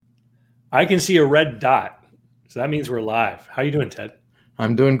I can see a red dot. So that means we're live. How you doing, Ted?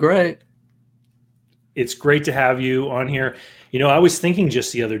 I'm doing great. It's great to have you on here. I was thinking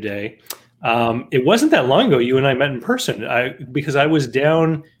just the other day, it wasn't that long ago you and I met in person. Because I was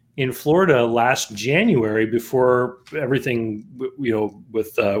down in Florida last January before everything,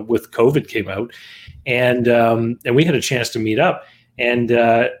 with COVID came out, and we had a chance to meet up. And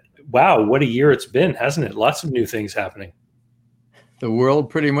wow, what a year it's been, hasn't it? Lots of new things happening. The world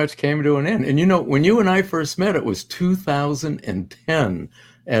pretty much came to an end. And when you and I first met, it was 2010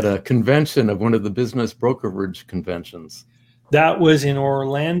 at a convention of one of the business brokerage conventions. That was in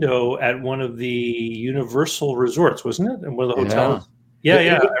Orlando at one of the Universal resorts, wasn't it? And one of the hotels.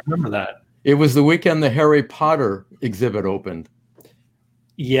 Yeah, I remember that. It was the weekend the Harry Potter exhibit opened.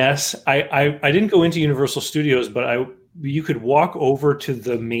 Yes, I didn't go into Universal Studios, but you could walk over to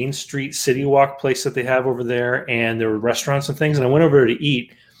the Main Street City Walk place that they have over there, and there were restaurants and things. And I went over to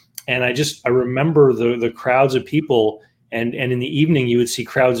eat, and I remember the crowds of people. And in the evening, you would see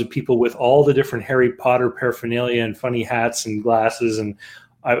crowds of people with all the different Harry Potter paraphernalia and funny hats and glasses. And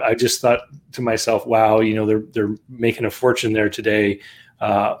I just thought to myself, wow, they're making a fortune there today.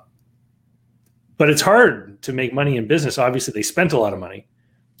 But it's hard to make money in business. Obviously, they spent a lot of money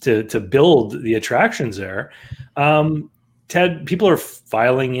to build the attractions there. Ted, people are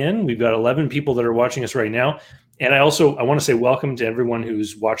filing in. We've got 11 people that are watching us right now. And I want to say welcome to everyone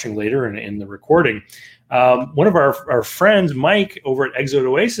who's watching later in the recording. One of our friends, Mike, over at Exit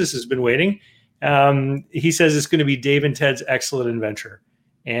Oasis, has been waiting. He says it's going to be Dave and Ted's Excellent Adventure.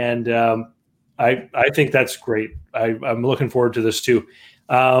 And I think that's great. I'm looking forward to this too.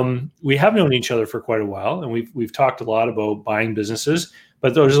 We have known each other for quite a while, and we've talked a lot about buying businesses.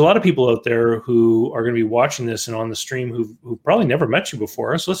 But there's a lot of people out there who are going to be watching this and on the stream who probably never met you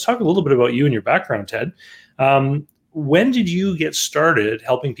before. So let's talk a little bit about you and your background, Ted. When did you get started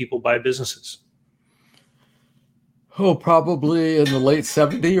helping people buy businesses? Oh, probably in the late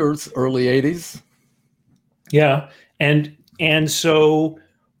 70s or early 80s. Yeah. And so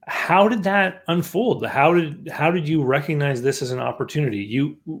how did that unfold? How did you recognize this as an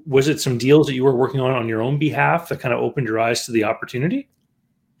opportunity? Was it some deals that you were working on your own behalf that kind of opened your eyes to the opportunity?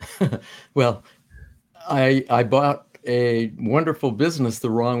 Well, I bought a wonderful business the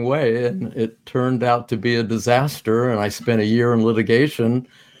wrong way, and it turned out to be a disaster. And I spent a year in litigation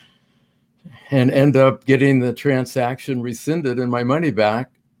and end up getting the transaction rescinded and my money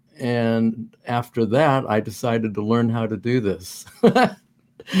back. And after that, I decided to learn how to do this.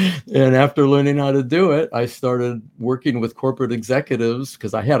 And after learning how to do it, I started working with corporate executives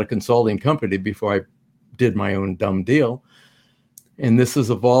because I had a consulting company before I did my own dumb deal. And this has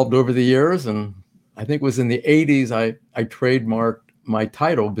evolved over the years. And I think it was in the 80s, I trademarked my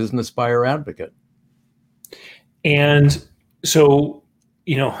title, Business Buyer Advocate. And so,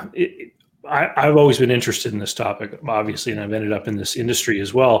 I've always been interested in this topic, obviously, and I've ended up in this industry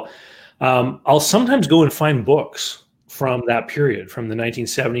as well. I'll sometimes go and find books from that period, from the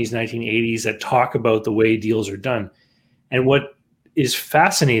 1970s, 1980s, that talk about the way deals are done. And what is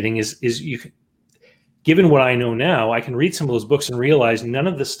fascinating is given what I know now, I can read some of those books and realize none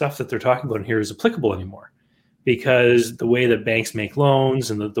of the stuff that they're talking about here is applicable anymore, because the way that banks make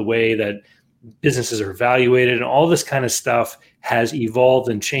loans and the way that businesses are evaluated and all this kind of stuff has evolved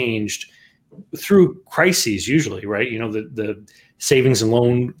and changed through crises usually, right? The savings and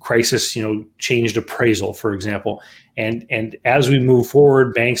loan crisis, changed appraisal, for example. And as we move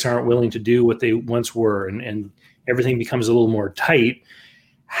forward, banks aren't willing to do what they once were, and everything becomes a little more tight.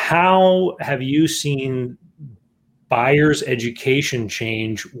 How have you seen buyers' education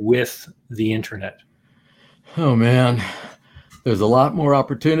change with the internet? Oh man, there's a lot more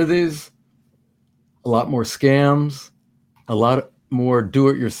opportunities, a lot more scams, a lot more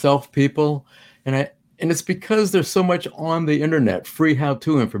do-it-yourself people, and it's because there's so much on the internet, free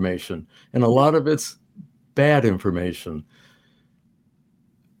how-to information, and a lot of it's bad information.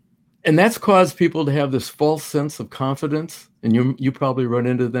 And that's caused people to have this false sense of confidence, and you probably run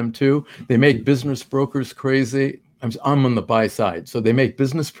into them too. They make business brokers crazy. I'm on the buy side, so they make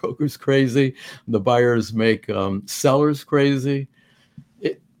business brokers crazy. The buyers make sellers crazy.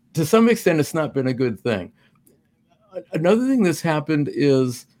 To some extent, it's not been a good thing. Another thing that's happened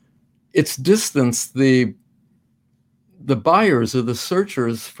is it's distanced the buyers or the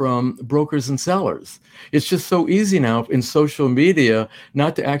searchers from brokers and sellers. It's just so easy now in social media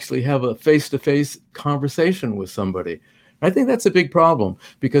not to actually have a face-to-face conversation with somebody. I think that's a big problem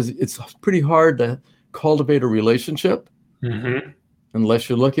because it's pretty hard to cultivate a relationship unless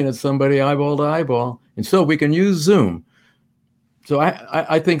you're looking at somebody eyeball to eyeball. And so we can use Zoom. So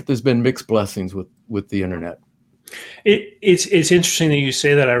I think there's been mixed blessings with the internet. It's interesting that you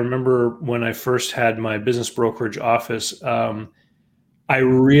say that. I remember when I first had my business brokerage office. I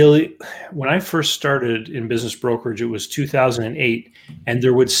really, when I first started in business brokerage, it was 2008, and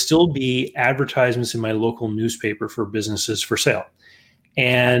there would still be advertisements in my local newspaper for businesses for sale.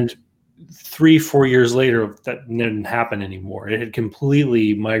 And 3, 4 years later, that didn't happen anymore. It had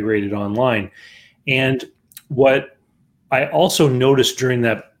completely migrated online. And what I also noticed during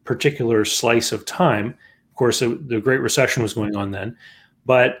that particular slice of time, of course, the Great Recession was going on then,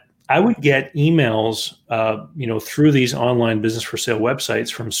 but I would get emails, through these online business for sale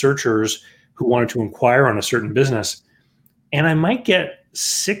websites from searchers who wanted to inquire on a certain business, and I might get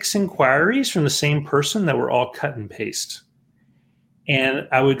 6 inquiries from the same person that were all cut and paste. And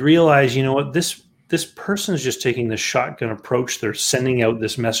I would realize, you know what, this person is just taking this shotgun approach. They're sending out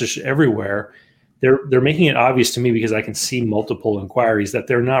this message everywhere. They're making it obvious to me because I can see multiple inquiries that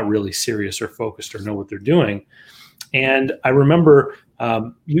they're not really serious or focused or know what they're doing. And I remember,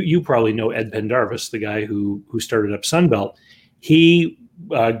 you probably know Ed Pendarvis, the guy who started up Sunbelt. He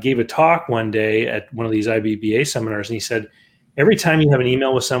gave a talk one day at one of these IBBA seminars, and he said, every time you have an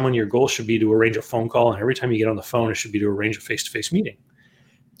email with someone, your goal should be to arrange a phone call, and every time you get on the phone, it should be to arrange a face-to-face meeting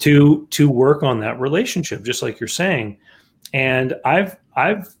to work on that relationship, just like you're saying. And I've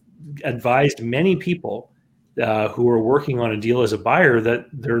advised many people who are working on a deal as a buyer that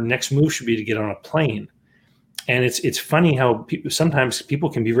their next move should be to get on a plane. And it's funny how sometimes people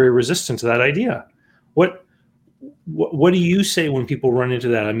can be very resistant to that idea. What do you say when people run into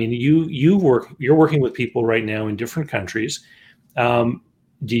that? I mean, you're working with people right now in different countries. Do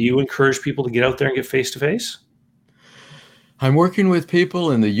you encourage people to get out there and get face to face? I'm working with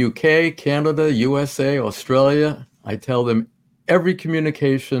people in the UK, Canada, USA, Australia. I tell them every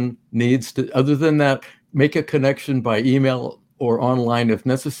communication needs to, other than that, make a connection by email or online if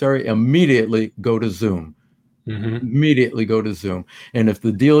necessary. Immediately go to Zoom. Mm-hmm. Immediately go to Zoom. And if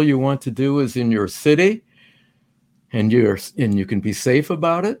the deal you want to do is in your city and you can be safe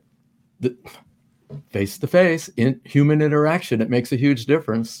about it, face to face, in human interaction, it makes a huge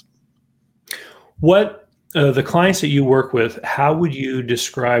difference. What the clients that you work with, how would you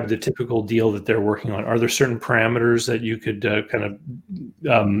describe the typical deal that they're working on? Are there certain parameters that you could kind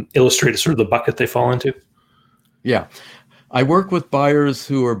of illustrate sort of the bucket they fall into? Yeah. I work with buyers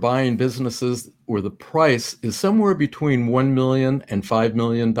who are buying businesses where the price is somewhere between $1 million and $5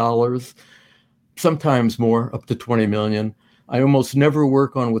 million, sometimes more, up to $20 million. I almost never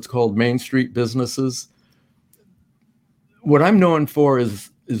work on what's called Main Street businesses. What I'm known for is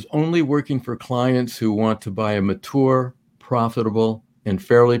only working for clients who want to buy a mature, profitable, and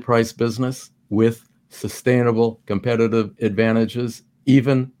fairly priced business with sustainable competitive advantages,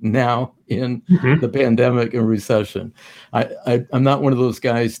 even now in the pandemic and recession. I'm not one of those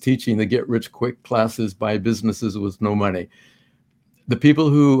guys teaching the get-rich-quick classes by businesses with no money. The people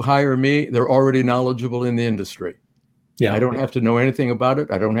who hire me, they're already knowledgeable in the industry. Yeah, I don't have to know anything about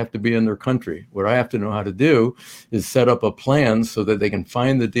it. I don't have to be in their country. What I have to know how to do is set up a plan so that they can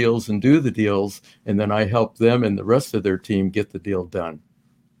find the deals and do the deals, and then I help them and the rest of their team get the deal done.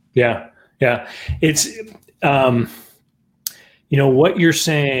 Yeah. It's what you're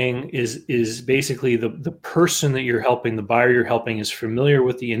saying is basically the person that you're helping, the buyer you're helping, is familiar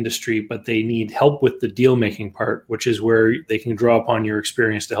with the industry, but they need help with the deal making part, which is where they can draw upon your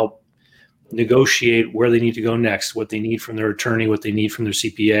experience to help negotiate where they need to go next, what they need from their attorney, what they need from their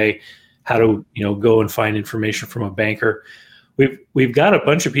CPA, how to go and find information from a banker. We've got a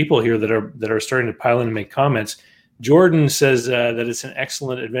bunch of people here that are starting to pile in and make comments. Jordan says that it's an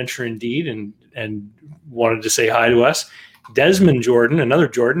excellent adventure indeed, and wanted to say hi to us. Desmond Jordan, another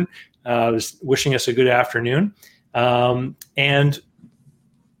Jordan, was wishing us a good afternoon.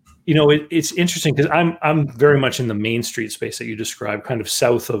 It's interesting because I'm very much in the Main Street space that you described, kind of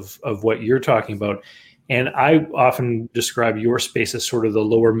south of what you're talking about. And I often describe your space as sort of the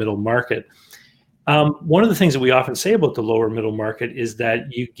lower middle market. One of the things that we often say about the lower middle market is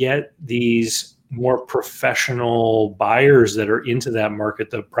that you get these more professional buyers that are into that market,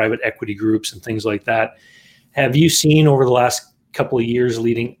 the private equity groups and things like that. Have you seen over the last couple of years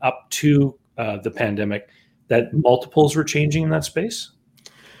leading up to the pandemic that multiples were changing in that space?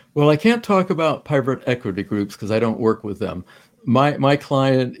 Well, I can't talk about private equity groups because I don't work with them. My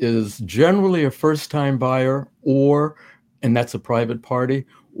client is generally a first-time buyer, and that's a private party,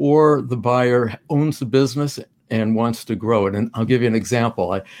 or the buyer owns the business and wants to grow it. And I'll give you an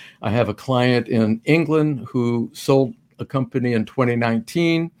example. I have a client in England who sold a company in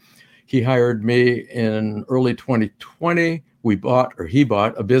 2019. He hired me in early 2020. He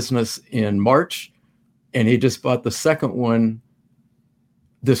bought a business in March, and he just bought the second one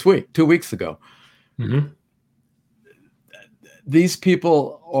this week, 2 weeks ago. Mm-hmm. these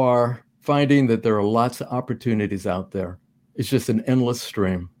people are finding that there are lots of opportunities out there. It's just an endless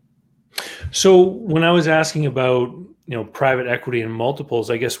stream. So when I was asking about, private equity and multiples,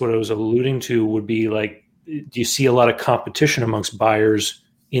 I guess what I was alluding to would be like, do you see a lot of competition amongst buyers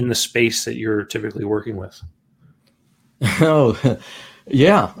in the space that you're typically working with? Oh,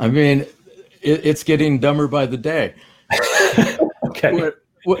 yeah. I mean, it's getting dumber by the day. Okay.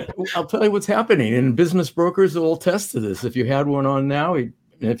 I'll tell you what's happening, and business brokers will attest to this. If you had one on now,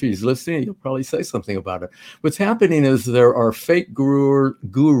 if he's listening, he'll probably say something about it. What's happening is there are fake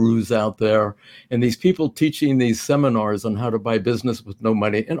gurus out there, and these people teaching these seminars on how to buy business with no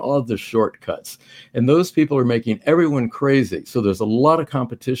money and all the shortcuts. And those people are making everyone crazy. So there's a lot of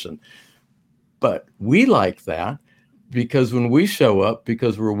competition. But we like that because when we show up,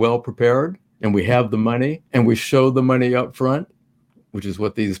 because we're well prepared and we have the money and we show the money up front, which is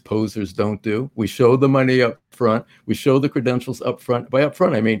what these posers don't do. We show the money up front. We show the credentials up front. By up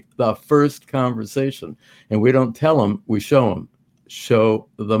front, I mean the first conversation. And we don't tell them, we show them. Show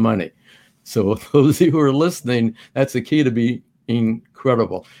the money. So those of you who are listening, that's the key to being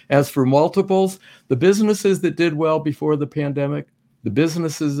credible. As for multiples, the businesses that did well before the pandemic, the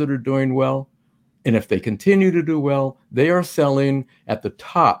businesses that are doing well, and if they continue to do well, they are selling at the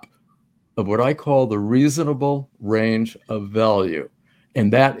top of what I call the reasonable range of value.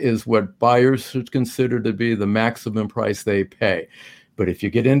 And that is what buyers should consider to be the maximum price they pay. But if you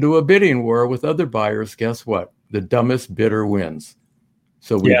get into a bidding war with other buyers, guess what? The dumbest bidder wins.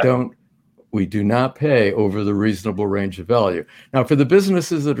 So we do not pay over the reasonable range of value. Now, for the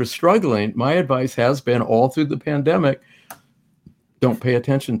businesses that are struggling, my advice has been all through the pandemic, don't pay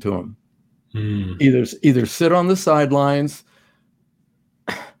attention to them. Either sit on the sidelines,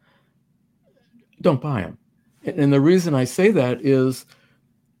 don't buy them. And the reason I say that is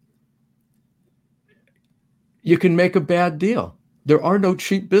you can make a bad deal. There are no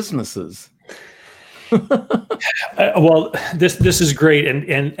cheap businesses. Well, this is great,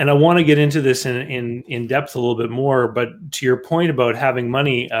 and I want to get into this in depth a little bit more. But to your point about having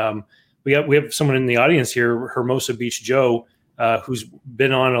money, we have someone in the audience here, Hermosa Beach Joe, who's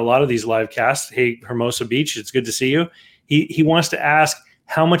been on a lot of these live casts. Hey, Hermosa Beach, it's good to see you. He wants to ask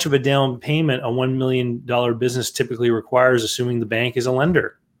how much of a down payment a $1 million business typically requires, assuming the bank is a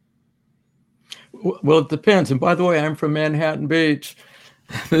lender. Well, it depends. And by the way, I'm from Manhattan Beach.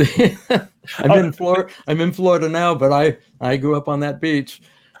 I'm in Florida now, but I grew up on that beach.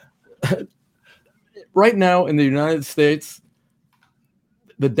 Right now in the United States,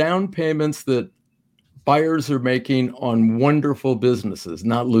 the down payments that buyers are making on wonderful businesses,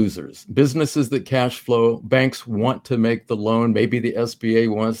 not losers, businesses that cash flow, banks want to make the loan. Maybe the SBA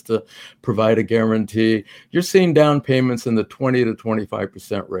wants to provide a guarantee. You're seeing down payments in the 20 to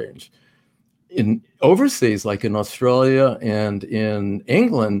 25% range. In overseas, like in Australia and in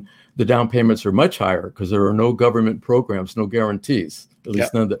England, the down payments are much higher because there are no government programs, no guarantees, at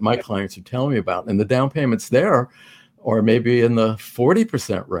least none that my clients are telling me about. And the down payments there are maybe in the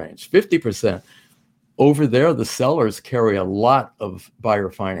 40% range, 50%. Over there, the sellers carry a lot of buyer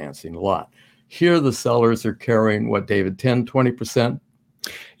financing, a lot. Here, the sellers are carrying what, David, 10, 20%?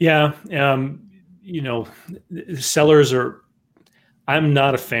 Yeah. Sellers are, I'm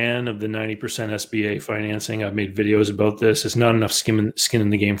not a fan of the 90% SBA financing. I've made videos about this. It's not enough skin in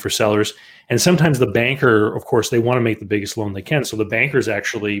the game for sellers. And sometimes the banker, of course, they want to make the biggest loan they can. So the banker's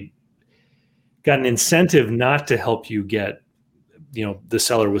actually got an incentive not to help you get, the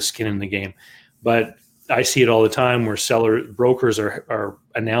seller with skin in the game. But I see it all the time where brokers are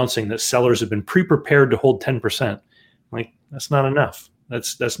announcing that sellers have been pre-prepared to hold 10%. Like, that's not enough.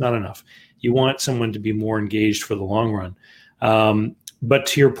 That's not enough. You want someone to be more engaged for the long run. But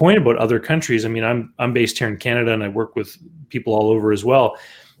to your point about other countries, I mean, I'm based here in Canada and I work with people all over as well.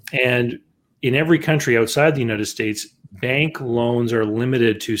 And in every country outside the United States, bank loans are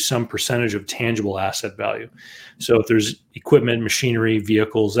limited to some percentage of tangible asset value. So if there's equipment, machinery,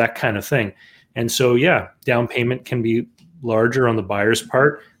 vehicles, that kind of thing. And so, down payment can be larger on the buyer's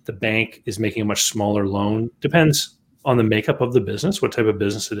part. The bank is making a much smaller loan. Depends on the makeup of the business, what type of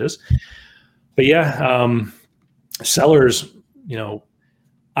business it is. But sellers,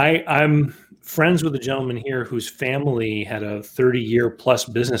 I'm friends with a gentleman here whose family had a 30-year plus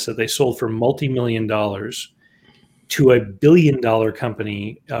business that they sold for multi-million dollars to $1 billion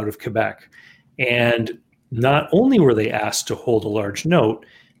company out of Quebec. And not only were they asked to hold a large note,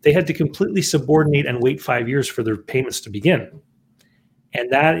 they had to completely subordinate and wait 5 years for their payments to begin.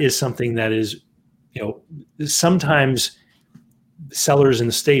 And that is something that is, sometimes sellers in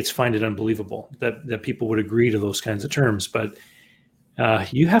the States find it unbelievable that people would agree to those kinds of terms. But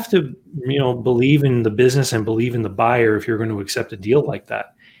You have to, believe in the business and believe in the buyer if you're going to accept a deal like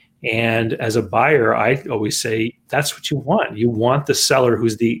that. And as a buyer, I always say that's what you want. You want the seller,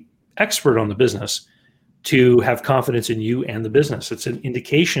 who's the expert on the business, to have confidence in you and the business. It's an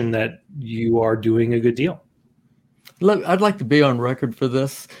indication that you are doing a good deal. Look, I'd like to be on record for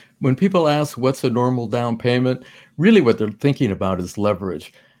this. When people ask what's a normal down payment, really what they're thinking about is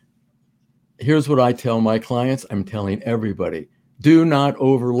leverage. Here's what I tell my clients. I'm telling everybody. Do not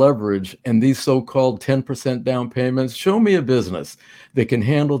over leverage. And these so-called 10% down payments, show me a business that can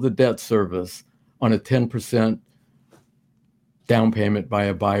handle the debt service on a 10% down payment by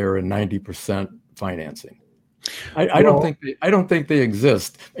a buyer and 90% financing. I don't think they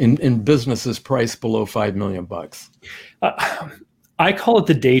exist in businesses priced below $5 million. I call it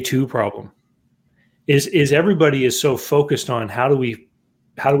the day two problem. Is everybody is so focused on how do we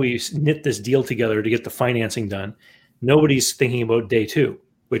knit this deal together to get the financing done? Nobody's thinking about day two,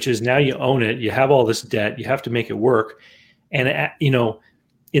 which is now you own it, you have all this debt, you have to make it work. And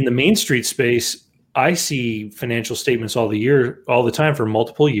in the Main Street space, I see financial statements all the time for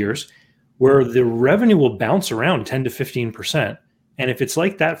multiple years, where the revenue will bounce around 10 to 15%. And if it's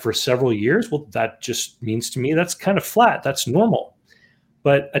like that for several years, well, that just means to me that's kind of flat. That's normal.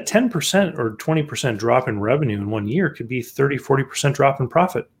 But a 10% or 20% drop in revenue in 1 year could be 30, 40% drop in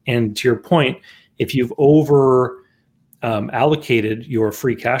profit. And to your point, if you've allocated your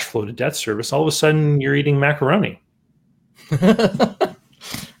free cash flow to debt service, all of a sudden you're eating macaroni.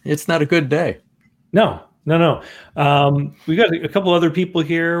 It's not a good day. No. We got a couple other people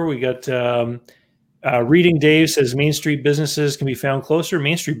here. We got Reading Dave says Main Street businesses can be found closer.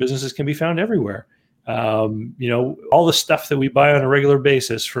 Main Street businesses can be found everywhere. All the stuff that we buy on a regular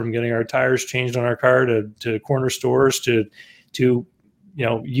basis, from getting our tires changed on our car to corner stores to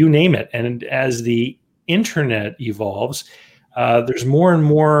you name it. And as the internet evolves, there's more and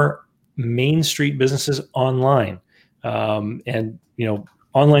more Main Street businesses online.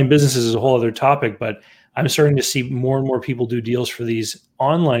 Online businesses is a whole other topic, but I'm starting to see more and more people do deals for these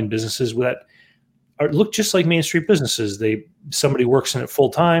online businesses that look just like Main Street businesses. Somebody works in it full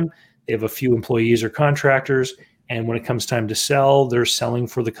time. They have a few employees or contractors, and when it comes time to sell, they're selling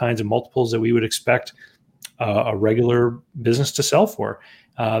for the kinds of multiples that we would expect a regular business to sell for.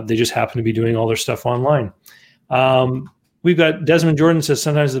 They just happen to be doing all their stuff online. We've got Desmond Jordan says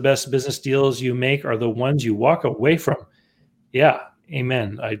sometimes the best business deals you make are the ones you walk away from. Yeah,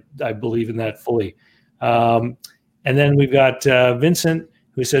 amen. I believe in that fully. And then we've got Vincent,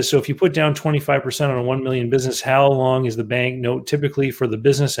 who says, so if you put down 25% on a 1 million business, how long is the bank note typically for the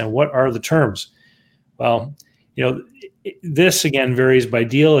business, and what are the terms? Well, this again varies by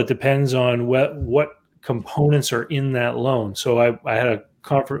deal. It depends on what components are in that loan. So I had a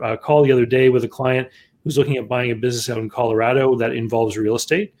call the other day with a client who's looking at buying a business out in Colorado that involves real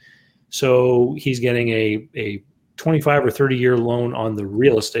estate. So he's getting a 25 or 30 year loan on the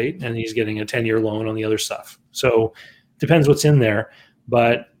real estate, and he's getting a 10-year loan on the other stuff. So depends what's in there.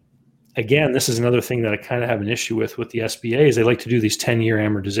 But again, this is another thing that I kind of have an issue with the SBA is they like to do these 10-year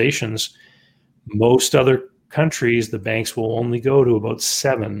amortizations. Most other countries, the banks will only go to about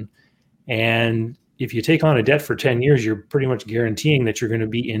 7. And if you take on a debt for 10 years, you're pretty much guaranteeing that you're going to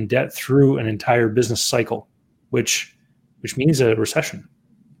be in debt through an entire business cycle, which means a recession.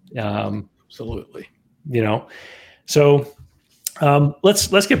 Absolutely. So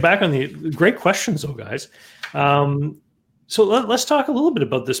let's get back on the great questions though, guys. So let's talk a little bit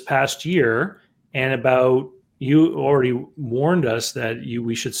about this past year, and about, you already warned us that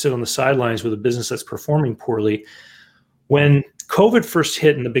we should sit on the sidelines with a business that's performing poorly. When COVID first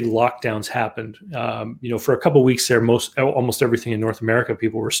hit and the big lockdowns happened, for a couple of weeks there, almost everything in North America,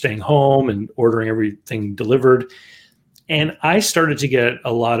 people were staying home and ordering everything delivered. And I started to get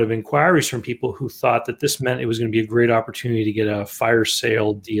a lot of inquiries from people who thought that this meant it was going to be a great opportunity to get a fire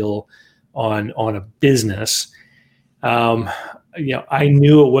sale deal on a business. I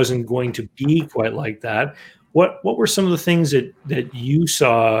knew it wasn't going to be quite like that. What were some of the things that you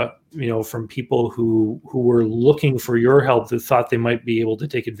saw, from people who were looking for your help, that thought they might be able to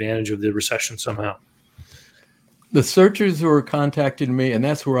take advantage of the recession somehow? The searchers who are contacting me, and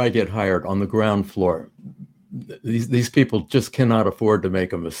that's where I get hired, on the ground floor. These people just cannot afford to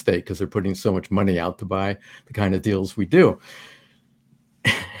make a mistake because they're putting so much money out to buy the kind of deals we do.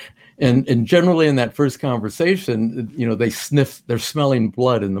 And generally in that first conversation, they're smelling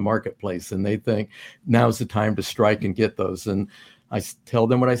blood in the marketplace, and they think now's the time to strike and get those. And I tell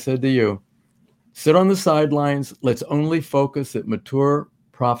them what I said to you: sit on the sidelines. Let's only focus at mature,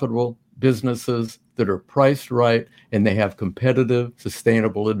 profitable businesses that are priced right and they have competitive,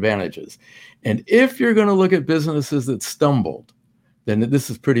 sustainable advantages. And if you're going to look at businesses that stumbled, then this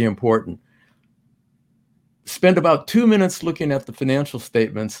is pretty important. Spend about 2 minutes looking at the financial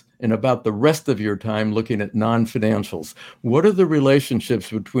statements and about the rest of your time looking at non-financials. What are the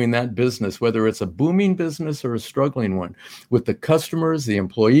relationships between that business, whether it's a booming business or a struggling one, with the customers, the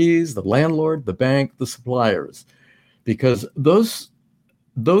employees, the landlord, the bank, the suppliers? Because those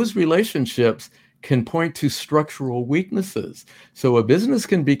relationships can point to structural weaknesses. So a business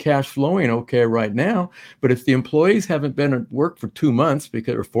can be cash flowing okay right now, but if the employees haven't been at work for 2 months,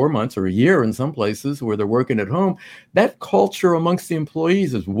 or 4 months, or a year in some places where they're working at home, that culture amongst the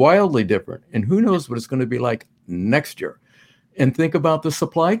employees is wildly different. And who knows what it's going to be like next year. And think about the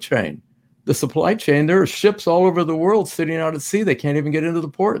supply chain. The supply chain, there are ships all over the world sitting out at sea. They can't even get into the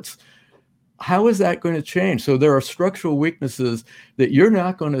ports. How is that going to change? So there are structural weaknesses that you're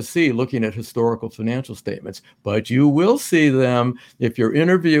not going to see looking at historical financial statements, but you will see them if you're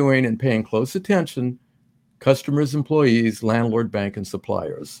interviewing and paying close attention, customers, employees, landlord, bank, and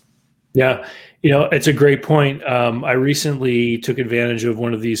suppliers. Yeah, it's a great point. I recently took advantage of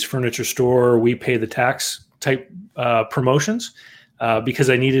one of these furniture store, we pay the tax type promotions because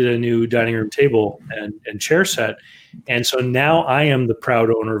I needed a new dining room table and chair set. And so now I am the proud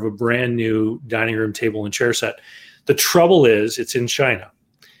owner of a brand new dining room table and chair set. The trouble is it's in China.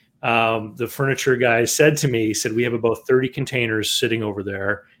 The furniture guy said to me, he said, we have about 30 containers sitting over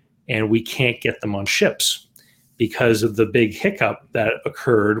there and we can't get them on ships because of the big hiccup that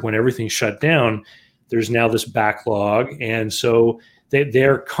occurred when everything shut down. There's now this backlog. And so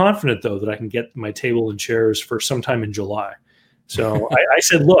they're confident, though, that I can get my table and chairs for sometime in July. So I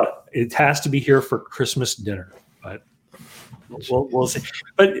said, look, it has to be here for Christmas dinner. But we'll see.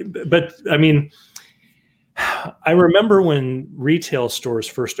 But I mean, I remember when retail stores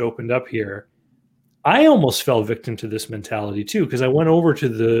first opened up here, I almost fell victim to this mentality too, because I went over to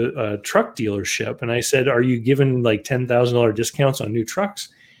the truck dealership and I said, "Are you giving like $10,000 discounts on new trucks?"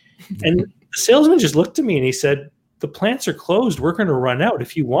 And the salesman just looked at me and he said, "The plants are closed. We're going to run out.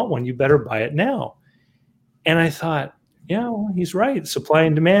 If you want one, you better buy it now." And I thought, yeah, well, he's right. Supply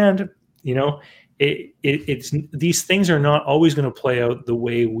and demand. It's these things are not always going to play out the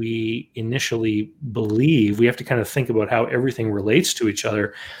way we initially believe. We have to kind of think about how everything relates to each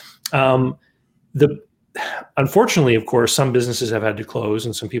other. Unfortunately, of course, some businesses have had to close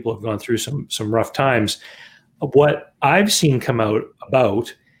and some people have gone through some rough times. What I've seen come out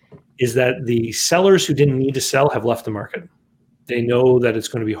about is that the sellers who didn't need to sell have left the market. They know that it's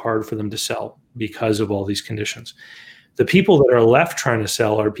going to be hard for them to sell because of all these conditions. The people that are left trying to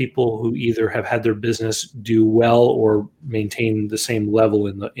sell are people who either have had their business do well or maintain the same level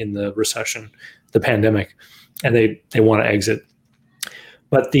in the recession, the pandemic, and they want to exit.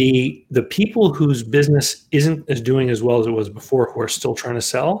 But the people whose business isn't doing as well as it was before, who are still trying to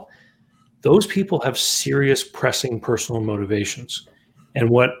sell, those people have serious pressing personal motivations. And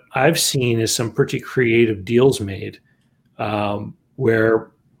what I've seen is some pretty creative deals made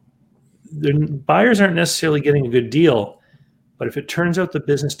where the buyers aren't necessarily getting a good deal, but if it turns out the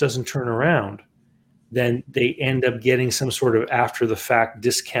business doesn't turn around, then they end up getting some sort of after the fact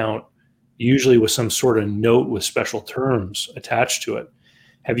discount, usually with some sort of note with special terms attached to it.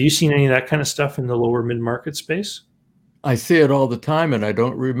 Have you seen any of that kind of stuff in the lower mid-market space? I see it all the time, and I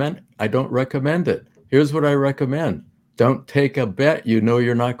don't recommend it. Here's what I recommend. Don't take a bet you know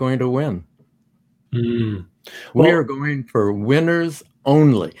you're not going to win. We are going for winners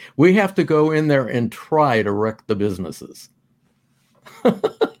only. We have to go in there and try to wreck the businesses.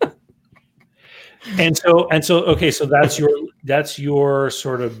 And so okay, so that's your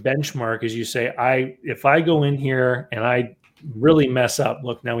sort of benchmark, as you say. If I go in here and I really mess up,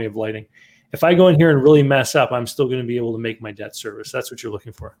 look, now we have lighting. If I go in here and really mess up, I'm still going to be able to make my debt service. That's what you're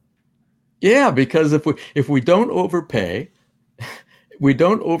looking for. Yeah, because if we don't overpay, we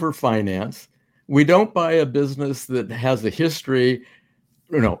don't overfinance, we don't buy a business that has a history,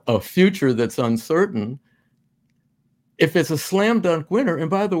 a future that's uncertain. If it's a slam dunk winner, and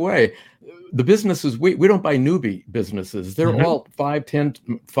by the way, the businesses, we don't buy newbie businesses. They're all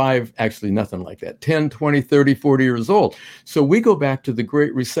 5, actually nothing like that, 10, 20, 30, 40 years old. So we go back to the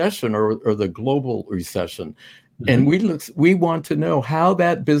Great Recession or the global recession. And we want to know how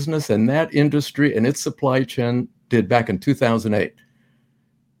that business and that industry and its supply chain did back in 2008.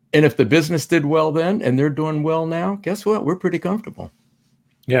 And if the business did well then and they're doing well now, guess what? We're pretty comfortable.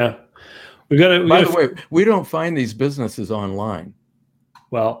 Yeah. By the way, we don't find these businesses online.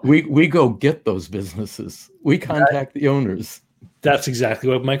 Well, we go get those businesses. We contact the owners. That's exactly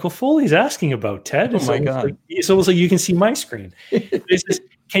what Michael Foley's asking about, Ted. Oh my God. It's almost like you can see my screen. It says,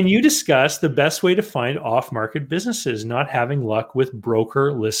 can you discuss the best way to find off-market businesses not having luck with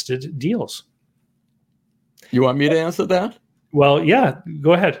broker-listed deals? You want me to answer that? Well, yeah,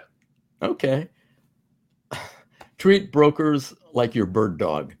 go ahead. Okay. Treat brokers like your bird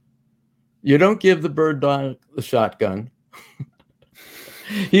dog. You don't give the bird dog the shotgun.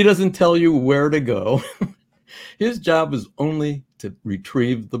 He doesn't tell you where to go. His job is only to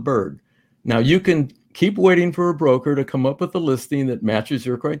retrieve the bird. Now, you can keep waiting for a broker to come up with a listing that matches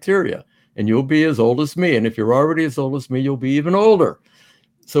your criteria, and you'll be as old as me. And if you're already as old as me, you'll be even older.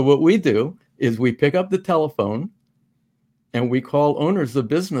 So what we do is we pick up the telephone and we call owners of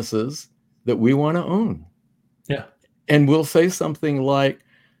businesses that we want to own. Yeah. And we'll say something like,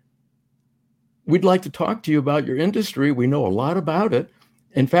 we'd like to talk to you about your industry. We know a lot about it.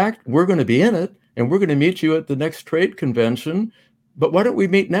 In fact, we're going to be in it, and we're going to meet you at the next trade convention. But why don't we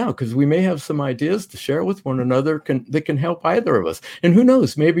meet now? Because we may have some ideas to share with one another that can help either of us. And who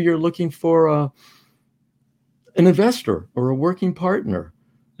knows, maybe you're looking for an investor or a working partner.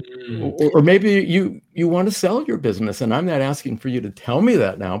 Or maybe you want to sell your business, and I'm not asking for you to tell me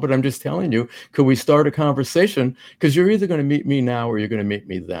that now, but I'm just telling you, could we start a conversation? Because you're either going to meet me now or you're going to meet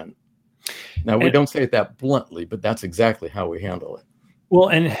me then. Now, we don't say it that bluntly, but that's exactly how we handle it. Well,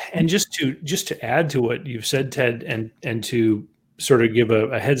 and just to add to what you've said, Ted, and to sort of give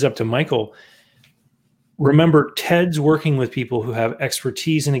a heads up to Michael, remember, Ted's working with people who have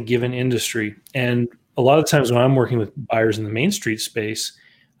expertise in a given industry. And a lot of times when I'm working with buyers in the Main Street space,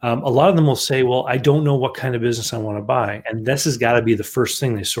 a lot of them will say, well, I don't know what kind of business I want to buy. And this has got to be the first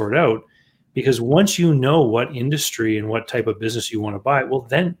thing they sort out, because once you know what industry and what type of business you want to buy, well,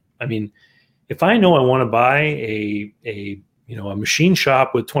 then, I mean, if I know I want to buy a machine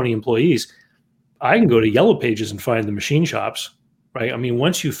shop with 20 employees, I can go to Yellow Pages and find the machine shops, right? I mean,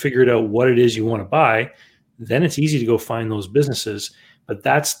 once you figured out what it is you want to buy, then it's easy to go find those businesses. But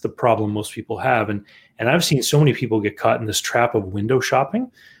that's the problem most people have. And I've seen so many people get caught in this trap of window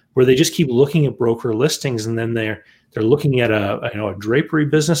shopping, where they just keep looking at broker listings, and then they're looking at a drapery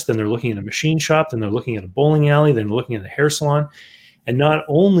business, then they're looking at a machine shop, then they're looking at a bowling alley, then they're looking at a hair salon. And not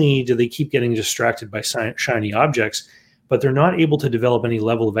only do they keep getting distracted by shiny objects, but they're not able to develop any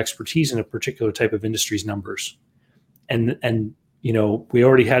level of expertise in a particular type of industry's numbers. And we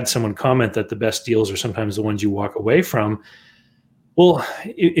already had someone comment that the best deals are sometimes the ones you walk away from. Well,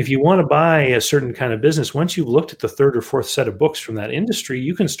 if you want to buy a certain kind of business, once you've looked at the third or fourth set of books from that industry,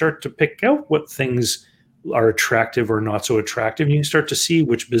 you can start to pick out what things are attractive or not so attractive. You can start to see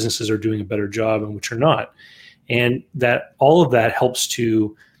which businesses are doing a better job and which are not. And that all of that helps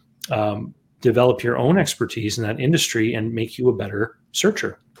to develop your own expertise in that industry and make you a better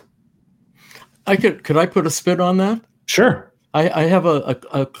searcher. Could I put a spin on that? Sure. I have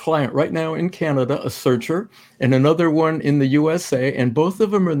a client right now in Canada, a searcher, and another one in the USA, and both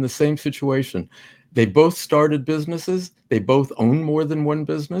of them are in the same situation. They both started businesses. They both own more than one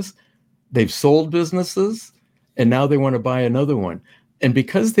business. They've sold businesses, and now they want to buy another one. And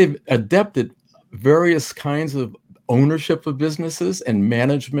because they've adapted various kinds of ownership of businesses and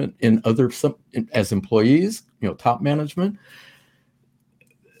management as employees, top management,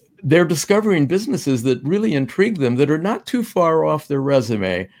 they're discovering businesses that really intrigue them, that are not too far off their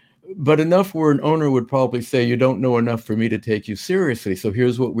resume, but enough where an owner would probably say, you don't know enough for me to take you seriously. So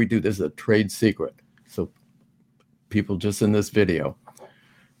here's what we do. This is a trade secret. So people just in this video,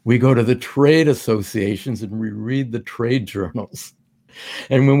 we go to the trade associations and we read the trade journals.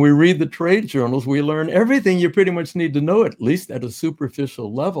 And when we read the trade journals, we learn everything you pretty much need to know, at least at a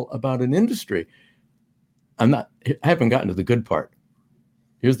superficial level, about an industry. I haven't gotten to the good part.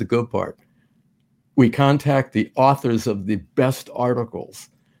 Here's the good part. We contact the authors of the best articles,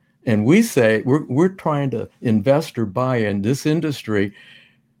 and we say, we're trying to invest or buy in this industry.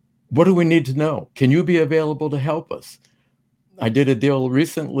 What do we need to know? Can you be available to help us? I did a deal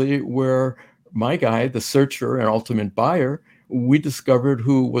recently where my guy, the searcher and ultimate buyer, we discovered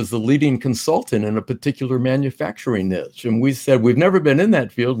who was the leading consultant in a particular manufacturing niche. And we said, we've never been in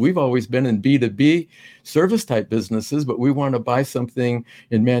that field. We've always been in B2B service type businesses, but we want to buy something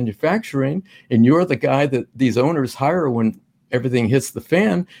in manufacturing. And you're the guy that these owners hire when everything hits the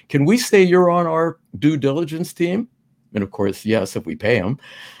fan. Can we say you're on our due diligence team? And of course, yes, if we pay them.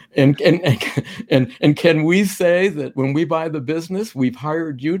 And can we say that when we buy the business, we've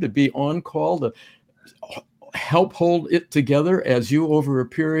hired you to be on call to help hold it together as you, over a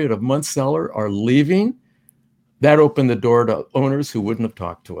period of months, seller, are leaving? That opened the door to owners who wouldn't have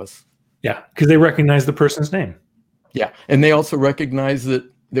talked to us. Yeah, because they recognize the person's name. Yeah, and they also recognize that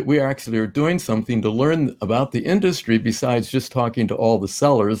we actually are doing something to learn about the industry besides just talking to all the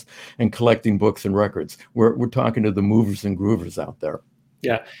sellers and collecting books and records. We're talking to the movers and groovers out there.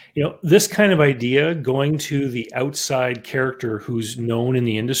 Yeah. This kind of idea, going to the outside character who's known in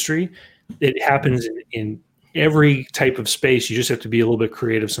the industry, it happens in every type of space, you just have to be a little bit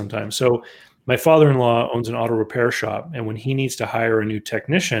creative sometimes. So my father-in-law owns an auto repair shop, and when he needs to hire a new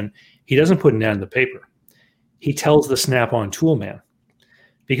technician, he doesn't put an ad in the paper. He tells the Snap-on tool man,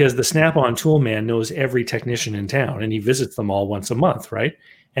 because the Snap-on tool man knows every technician in town, and he visits them all once a month, right?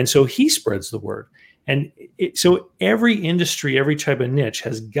 And so he spreads the word. And so every industry, every type of niche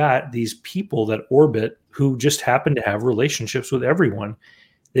has got these people that orbit who just happen to have relationships with everyone.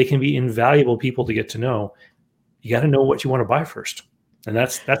 They can be invaluable people to get to know. You got to know what you want to buy first. And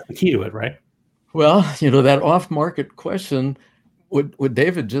that's the key to it, right? Well, that off-market question, what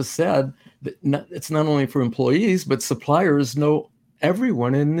David just said, it's not only for employees, but suppliers know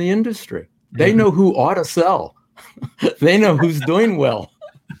everyone in the industry. They know who ought to sell. They know who's doing well.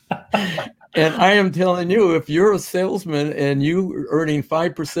 And I am telling you, if you're a salesman and you earning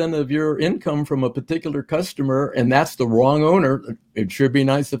 5% of your income from a particular customer, and that's the wrong owner, it should be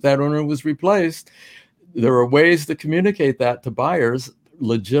nice if that owner was replaced. There are ways to communicate that to buyers,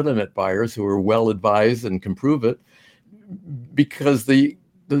 legitimate buyers who are well advised and can prove it, because the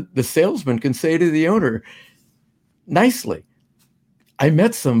salesman can say to the owner nicely, I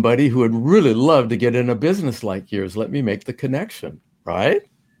met somebody who would really love to get in a business like yours. Let me make the connection, right?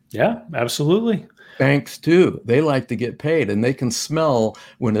 Yeah, absolutely. Banks too. They like to get paid, and they can smell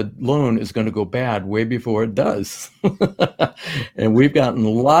when a loan is going to go bad way before it does. And we've gotten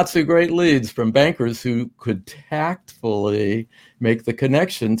lots of great leads from bankers who could tactfully make the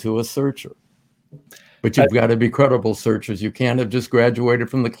connection to a searcher. But you've got to be credible searchers. You can't have just graduated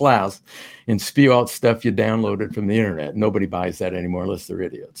from the class and spew out stuff you downloaded from the internet. Nobody buys that anymore unless they're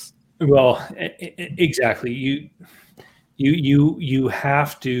idiots. Well, exactly. You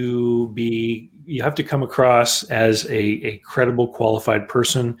have to come across as a credible, qualified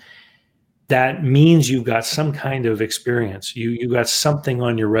person. That means you've got some kind of experience. You got something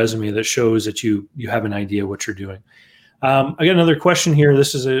on your resume that shows that you have an idea what you're doing. I got another question here.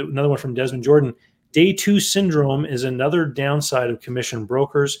 This is another one from Desmond Jordan. Day two syndrome is another downside of commission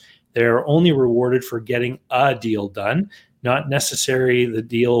brokers. They're only rewarded for getting a deal done, not necessarily the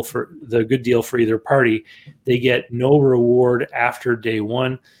good deal for either party. They get no reward after day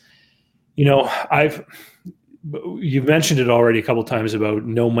one. You've mentioned it already a couple of times about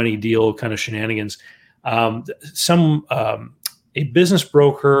no money deal kind of shenanigans. A business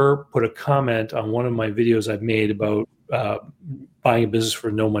broker put a comment on one of my videos I've made about buying a business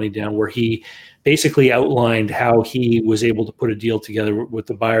for no money down, where he basically outlined how he was able to put a deal together with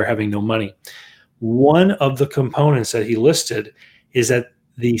the buyer having no money. One of the components that he listed is that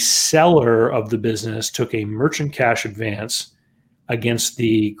the seller of the business took a merchant cash advance against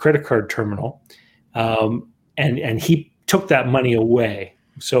the credit card terminal, and he took that money away.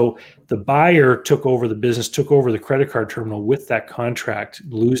 So the buyer took over the business, took over the credit card terminal with that contract,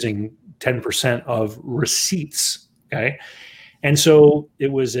 losing 10% of receipts. Okay. And so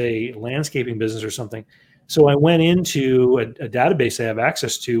it was a landscaping business or something. So I went into a database I have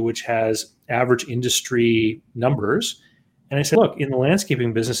access to, which has average industry numbers. And I said, look, in the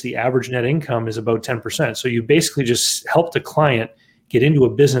landscaping business, the average net income is about 10%. So you basically just helped a client get into a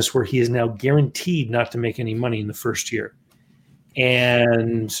business where he is now guaranteed not to make any money in the first year.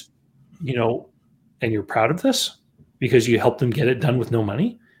 And, and you're proud of this because you helped them get it done with no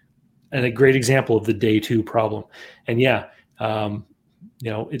money. And a great example of the day two problem. And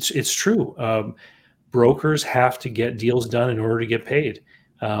it's true. Brokers have to get deals done in order to get paid.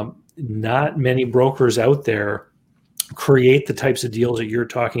 Not many brokers out there create the types of deals that you're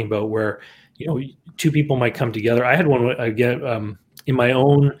talking about, where two people might come together. I had one again in my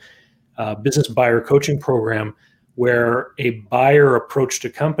own business buyer coaching program, where a buyer approached a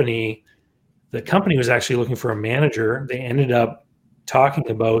company. The company was actually looking for a manager. They ended up talking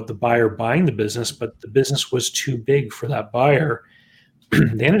about the buyer buying the business, but the business was too big for that buyer.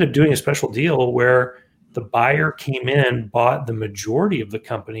 They ended up doing a special deal where the buyer came in, bought the majority of the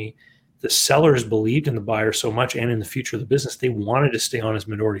company. The sellers believed in the buyer so much and in the future of the business, they wanted to stay on as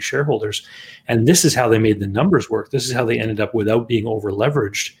minority shareholders. And this is how they made the numbers work. This is how they ended up without being over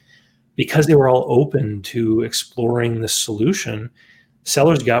leveraged, because they were all open to exploring the solution.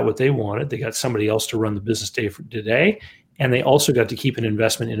 Sellers got what they wanted. They got somebody else to run the business day for today. And they also got to keep an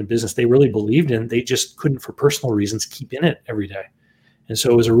investment in a business they really believed in. They just couldn't, for personal reasons, keep in it every day. And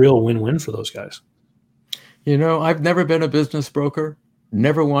so it was a real win-win for those guys. I've never been a business broker,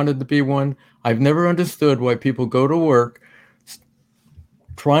 never wanted to be one. I've never understood why people go to work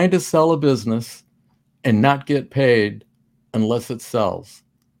trying to sell a business and not get paid unless it sells.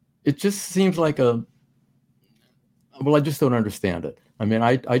 It just seems like I just don't understand it. I mean,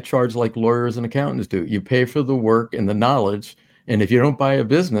 I charge like lawyers and accountants do. You pay for the work and the knowledge. And if you don't buy a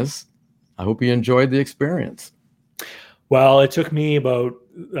business, I hope you enjoyed the experience. Well, it took me about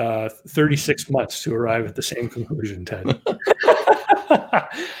 36 months to arrive at the same conclusion, Ted.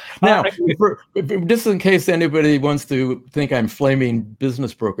 Now, just in case anybody wants to think I'm flaming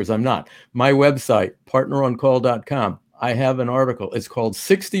business brokers, I'm not. My website, partneroncall.com, I have an article. It's called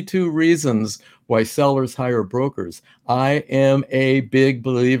 62 Reasons Why Sellers Hire Brokers. I am a big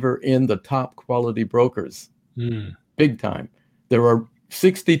believer in the top quality brokers, big time. There are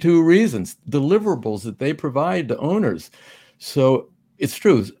 62 reasons, deliverables that they provide to owners. So it's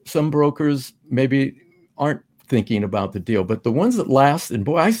true. Some brokers maybe aren't thinking about the deal, but the ones that last, and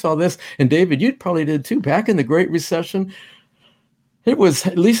boy, I saw this, and David, you probably did too, back in the Great Recession, it was,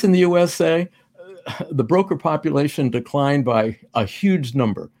 at least in the USA, the broker population declined by a huge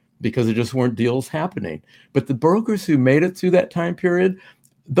number because there just weren't deals happening. But the brokers who made it through that time period,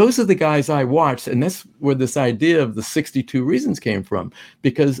 those are the guys I watched, and that's where this idea of the 62 reasons came from,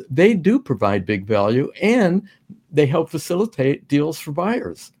 because they do provide big value and they help facilitate deals for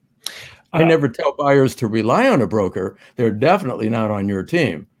buyers. I never tell buyers to rely on a broker. They're definitely not on your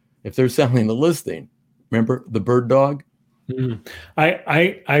team if they're selling the listing. Remember the bird dog?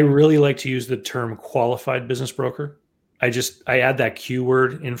 I really like to use the term qualified business broker. I add that Q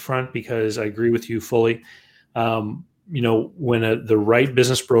word in front because I agree with you fully. When the right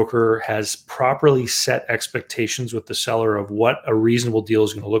business broker has properly set expectations with the seller of what a reasonable deal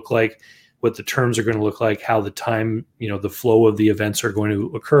is going to look like, what the terms are going to look like, how the time, the flow of the events are going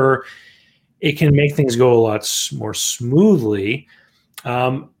to occur, it can make things go a lot more smoothly.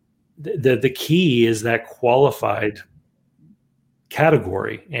 The key is that qualified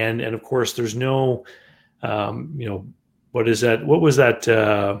category, and of course, there's no, what is that? What was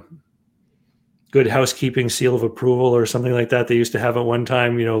that? Good housekeeping seal of approval or something like that they used to have at one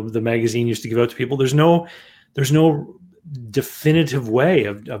time. The magazine used to give out to people. There's no definitive way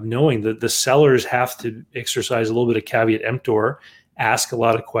of knowing that the sellers have to exercise a little bit of caveat emptor, ask a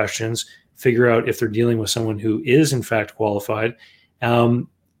lot of questions, figure out if they're dealing with someone who is in fact qualified, and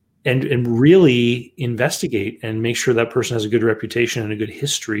really investigate and make sure that person has a good reputation and a good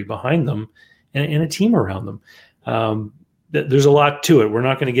history behind them and a team around them. There's a lot to it. We're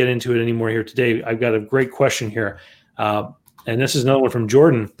not going to get into it anymore here today. I've got a great question here. And this is another one from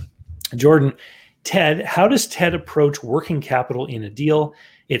Jordan. Jordan, Ted, how does Ted approach working capital in a deal?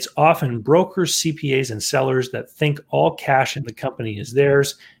 It's often brokers, CPAs, and sellers that think all cash in the company is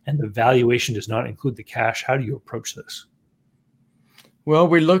theirs and the valuation does not include the cash. How do you approach this? Well,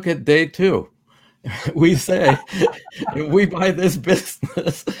 we look at day two. We say, if we buy this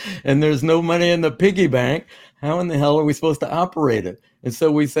business and there's no money in the piggy bank, how in the hell are we supposed to operate it? And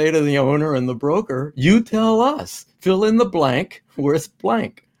so we say to the owner and the broker, you tell us, fill in the blank, where's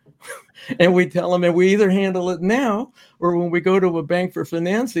blank? And we tell them, and we either handle it now or when we go to a bank for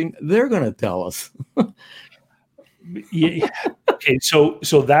financing, they're going to tell us. Yeah. Okay. So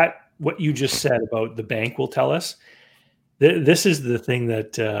that what you just said about the bank will tell us. This is the thing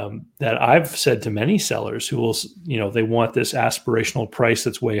that I've said to many sellers who will, they want this aspirational price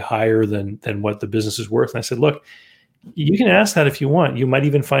that's way higher than what the business is worth. And I said, look, you can ask that if you want. You might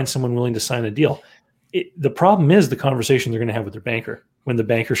even find someone willing to sign a deal. The problem is the conversation they're going to have with their banker when the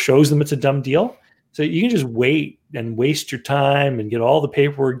banker shows them it's a dumb deal. So you can just wait and waste your time and get all the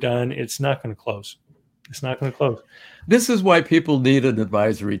paperwork done. It's not going to close. It's not going to close. This is why people need an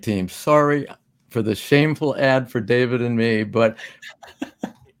advisory team. Sorry for the shameful ad for David and me, but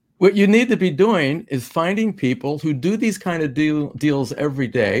what you need to be doing is finding people who do these kind of deals every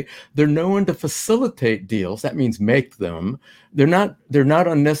day. They're known to facilitate deals. That means make them. They're not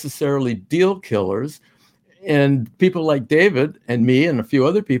unnecessarily deal killers. And people like David and me and a few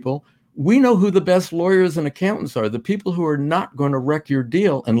other people, we know who the best lawyers and accountants are, the people who are not going to wreck your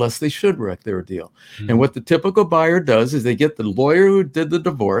deal unless they should wreck their deal. Mm-hmm. And what the typical buyer does is they get the lawyer who did the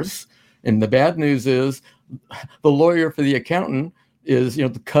divorce. And the bad news is the lawyer for the accountant is,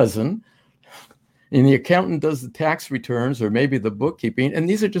 the cousin. And the accountant does the tax returns or maybe the bookkeeping. And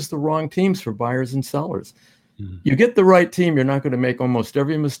these are just the wrong teams for buyers and sellers. Mm-hmm. You get the right team, you're not going to make almost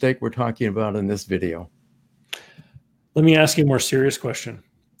every mistake we're talking about in this video. Let me ask you a more serious question.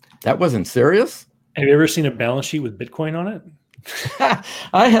 That wasn't serious? Have you ever seen a balance sheet with Bitcoin on it?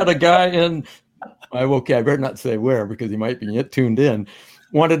 I had a guy I better not say where because he might be tuned in,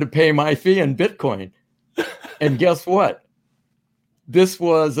 wanted to pay my fee in Bitcoin. And guess what? This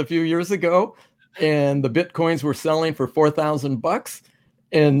was a few years ago, and the Bitcoins were selling for $4,000,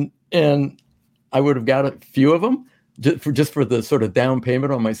 and I would have got a few of them just for the sort of down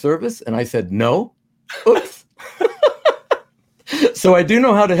payment on my service. And I said, no. Oops. So I do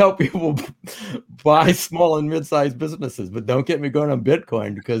know how to help people buy small and mid-sized businesses, but don't get me going on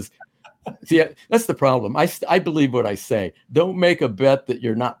Bitcoin because See, that's the problem. I believe what I say. Don't make a bet that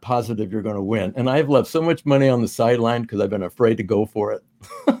you're not positive you're going to win. And I've left so much money on the sideline because I've been afraid to go for it.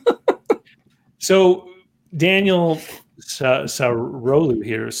 So Daniel Sarolu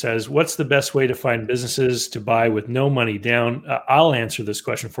here says, what's the best way to find businesses to buy with no money down? I'll answer this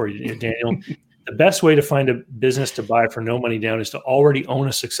question for you, Daniel. The best way to find a business to buy for no money down is to already own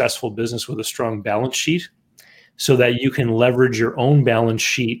a successful business with a strong balance sheet so that you can leverage your own balance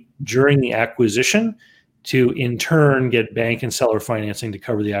sheet during the acquisition to, in turn, get bank and seller financing to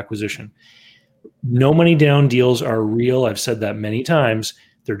cover the acquisition. No money down deals are real. I've said that many times.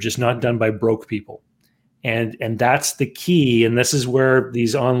 They're just not done by broke people. And that's the key. And this is where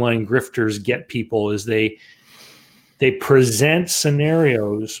these online grifters get people, is they present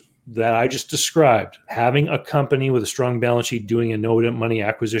scenarios that I just described, having a company with a strong balance sheet doing a no money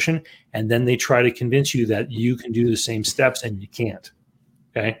acquisition, and then they try to convince you that you can do the same steps and you can't.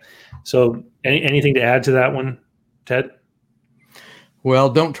 Okay. So anything to add to that one, Ted? Well,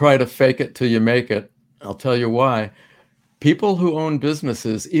 don't try to fake it till you make it. I'll tell you why. People who own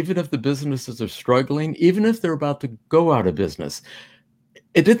businesses, even if the businesses are struggling, even if they're about to go out of business,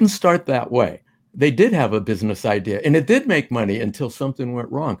 it didn't start that way. They did have a business idea and it did make money until something went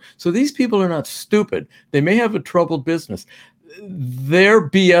wrong. So these people are not stupid. They may have a troubled business. Their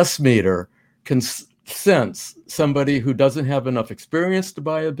BS meter can sense somebody who doesn't have enough experience to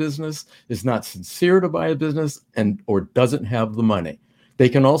buy a business, is not sincere to buy a business, or doesn't have the money. They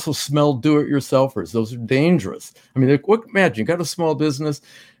can also smell do-it-yourselfers. Those are dangerous. I mean, imagine you got a small business,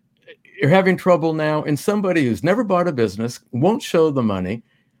 you're having trouble now, and somebody who's never bought a business, won't show the money,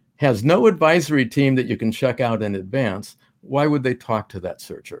 has no advisory team that you can check out in advance. Why would they talk to that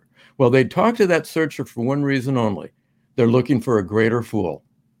searcher? Well, they talk to that searcher for one reason only. They're looking for a greater fool.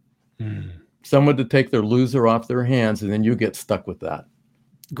 Someone to take their loser off their hands, and then you get stuck with that.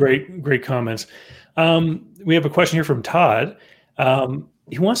 Great comments. We have a question here from Todd.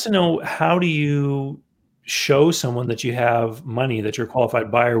 He wants to know, how do you show someone that you have money, that you're a qualified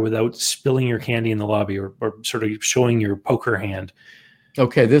buyer, without spilling your candy in the lobby or sort of showing your poker hand?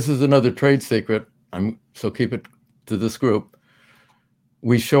 Okay, this is another trade secret. So keep it to this group.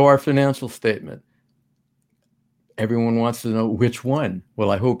 We show our financial statement. Everyone wants to know which one.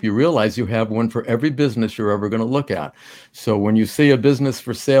 Well, I hope you realize you have one for every business you're ever going to look at. So when you see a business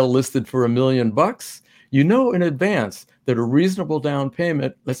for sale listed for $1 million, you know in advance that a reasonable down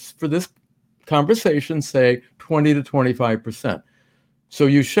payment, let's for this conversation say 20 to 25%. So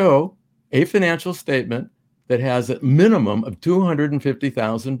you show a financial statement that has a minimum of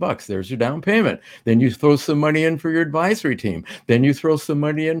 $250,000. There's your down payment. Then you throw some money in for your advisory team. Then you throw some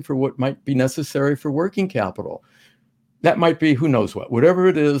money in for what might be necessary for working capital. That might be who knows what. Whatever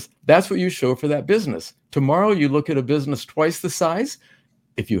it is, that's what you show for that business. Tomorrow you look at a business twice the size.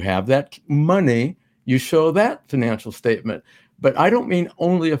 If you have that money, you show that financial statement. But I don't mean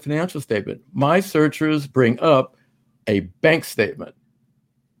only a financial statement. My searchers bring up a bank statement.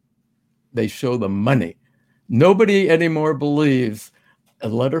 They show the money. Nobody anymore believes a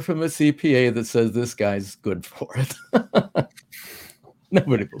letter from a CPA that says this guy's good for it.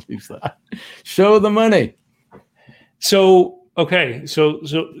 Nobody believes that. Show the money. So, okay. So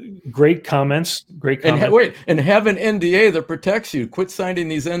great comments. Great comments. And have an NDA that protects you. Quit signing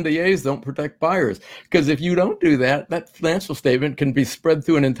these NDAs. Don't protect buyers. Because if you don't do that, that financial statement can be spread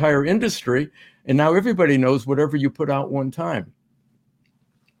through an entire industry. And now everybody knows whatever you put out one time.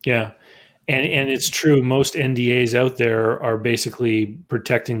 Yeah. And it's true. Most NDAs out there are basically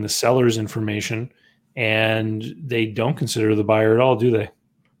protecting the seller's information, and they don't consider the buyer at all, do they?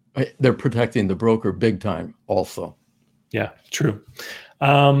 They're protecting the broker big time also. Yeah, true.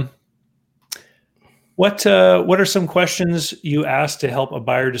 What are some questions you ask to help a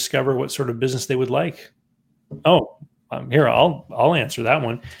buyer discover what sort of business they would like? Here, I'll answer that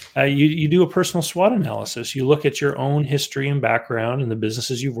one. You do a personal SWOT analysis. You look at your own history and background and the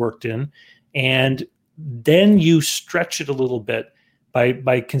businesses you've worked in, and then you stretch it a little bit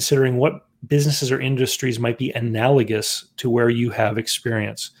by considering what businesses or industries might be analogous to where you have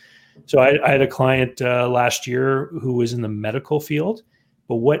experience. So I had a client last year who was in the medical field,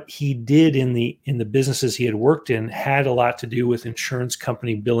 but what he did in the businesses he had worked in had a lot to do with insurance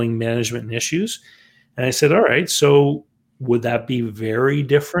company billing management and issues. And I said, all right, so would that be very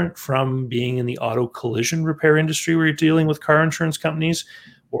different from being in the auto collision repair industry where you're dealing with car insurance companies,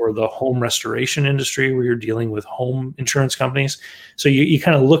 or the home restoration industry where you're dealing with home insurance companies? So you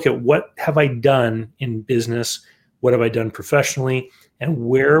kind of look at, what have I done in business? What have I done professionally? And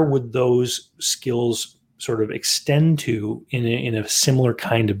where would those skills sort of extend to in a similar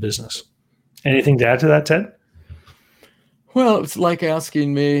kind of business? Anything to add to that, Ted? Well, it's like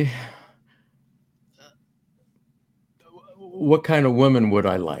asking me, what kind of women would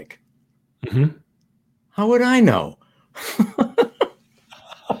I like? Mm-hmm. How would I know?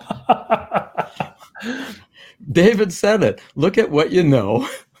 David said it. Look at what you know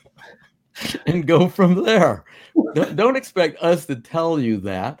and go from there. Don't expect us to tell you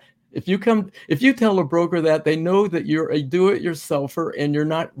that. If you tell a broker that, they know that you're a do-it-yourselfer and you're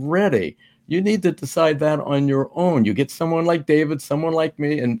not ready. You need to decide that on your own. You get someone like David, someone like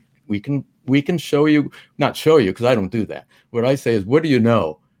me, and we can show you, not show you, because I don't do that. What I say is, what do you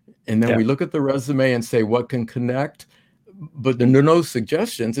know? And then we look at the resume and say, what can connect? But there are no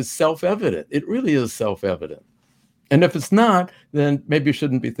suggestions. It's self-evident. It really is self-evident. And if it's not, then maybe you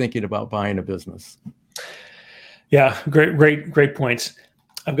shouldn't be thinking about buying a business. Yeah, great points.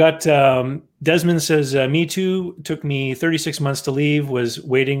 I've got Desmond says, me too. Took me 36 months to leave, was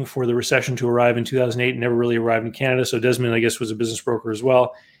waiting for the recession to arrive in 2008, never really arrived in Canada. So Desmond, I guess, was a business broker as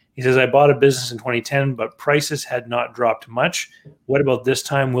well. He says, I bought a business in 2010, but prices had not dropped much. What about this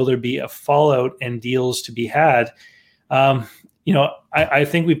time? Will there be a fallout and deals to be had? I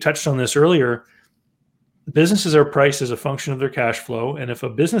think we've touched on this earlier. Businesses are priced as a function of their cash flow. And if a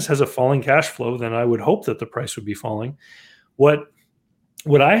business has a falling cash flow, then I would hope that the price would be falling. What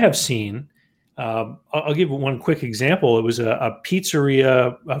I have seen, I'll give one quick example. It was a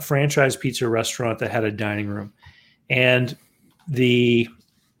pizzeria, a franchise pizza restaurant that had a dining room. And the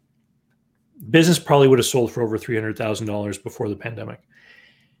business probably would have sold for over $300,000 before the pandemic.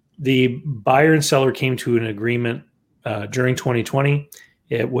 The buyer and seller came to an agreement during 2020.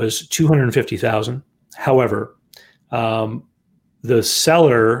 It was $250,000. However, the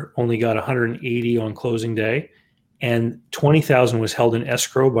seller only got $180 on closing day, and $20,000 was held in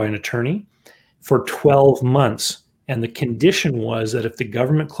escrow by an attorney for 12 months. And the condition was that if the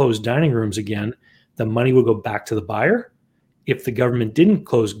government closed dining rooms again, the money would go back to the buyer. If the government didn't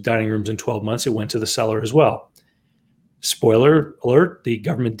close dining rooms in 12 months, it went to the seller as well. Spoiler alert, the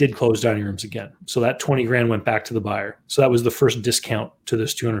government did close dining rooms again. So that 20 grand went back to the buyer. So that was the first discount to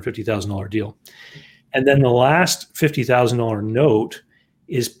this $250,000 deal. And then the last $50,000 note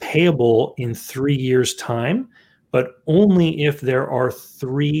is payable in 3 years' time, but only if there are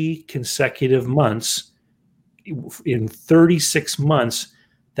 3 consecutive months in 36 months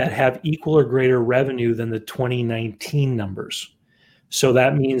that have equal or greater revenue than the 2019 numbers. So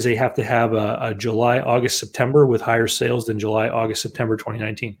that means they have to have a July, August, September with higher sales than July, August, September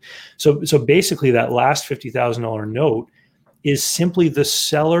 2019. So basically that last $50,000 note is simply the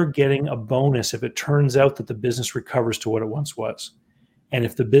seller getting a bonus if it turns out that the business recovers to what it once was. And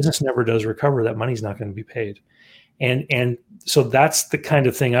if the business never does recover, that money's not going to be paid. And so that's the kind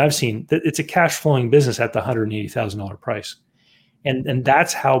of thing I've seen. It's a cash flowing business at the $180,000 price. And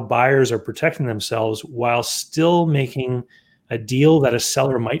that's how buyers are protecting themselves while still making a deal that a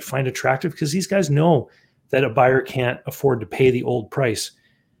seller might find attractive, because these guys know that a buyer can't afford to pay the old price.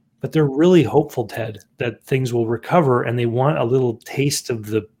 But they're really hopeful, Ted, that things will recover, and they want a little taste of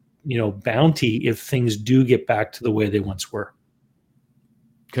the, bounty if things do get back to the way they once were.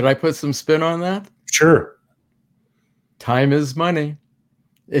 Could I put some spin on that? Sure. Time is money.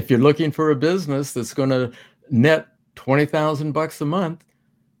 If you're looking for a business that's going to net $20,000 a month,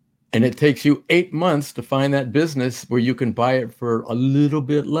 and it takes you 8 months to find that business where you can buy it for a little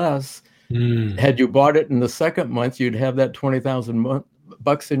bit less. Had you bought it in the second month, you'd have that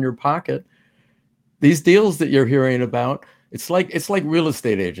 $20,000 in your pocket. These deals that you're hearing about, it's like real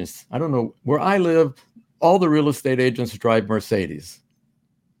estate agents. I don't know where I live. All the real estate agents drive Mercedes.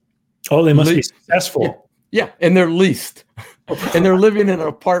 Oh, they must be successful. Yeah, and they're leased. And they're living in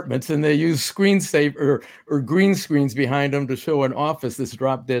apartments, and they use screensaver or green screens behind them to show an office that's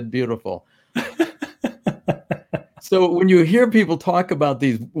drop dead beautiful. So when you hear people talk about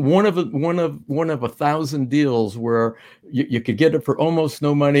these one of 1,000 deals where you could get it for almost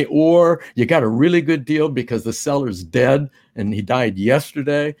no money, or you got a really good deal because the seller's dead and he died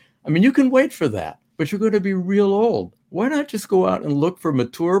yesterday. I mean, you can wait for that, but you're going to be real old. Why not just go out and look for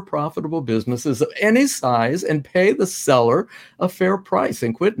mature, profitable businesses of any size and pay the seller a fair price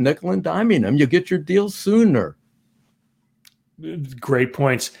and quit nickel and diming them? You get your deal sooner. Great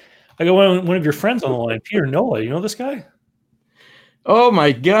points. I got one of your friends on the line, Peter Nola. You know this guy? Oh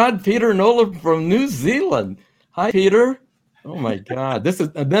my God, Peter Nola from New Zealand. Hi, Peter. Oh my God, this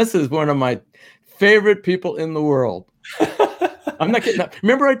is one of my favorite people in the world. I'm not kidding.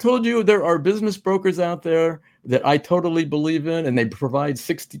 Remember, I told you there are business brokers out there that I totally believe in, and they provide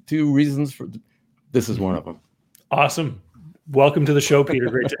 62 reasons for. This is one of them. Awesome. Welcome to the show, Peter.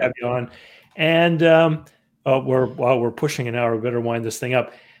 Great to have you on. And we're pushing an hour. We better wind this thing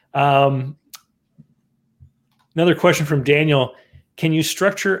up. Another question from Daniel: can you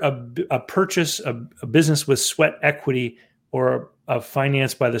structure a purchase a business with sweat equity or a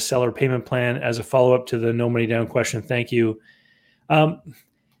finance by the seller payment plan as a follow-up to the no money down question. Thank you.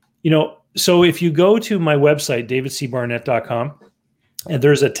 So if you go to my website, davidcbarnett.com, and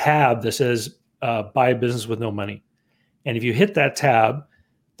there's a tab that says buy a business with no money. And if you hit that tab,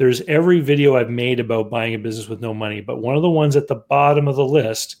 there's every video I've made about buying a business with no money. But one of the ones at the bottom of the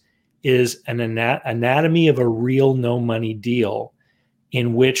list is an anatomy of a real no money deal,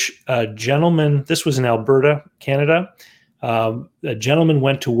 in which a gentleman, this was in Alberta, Canada, a gentleman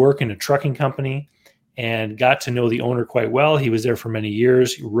went to work in a trucking company and got to know the owner quite well. He was there for many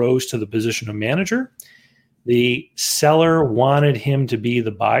years. He rose to the position of manager. The seller wanted him to be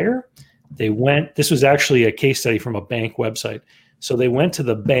the buyer. This was actually a case study from a bank website. So they went to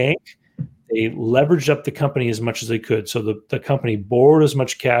the bank. They leveraged up the company as much as they could. So the company borrowed as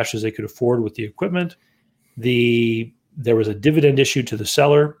much cash as they could afford with the equipment. There was a dividend issued to the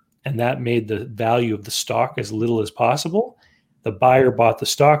seller, and that made the value of the stock as little as possible. The buyer bought the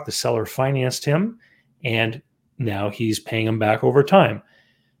stock, the seller financed him, and now he's paying him back over time.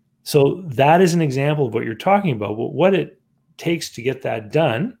 So that is an example of what you're talking about. But what it takes to get that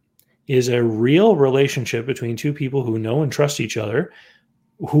done is a real relationship between two people who know and trust each other,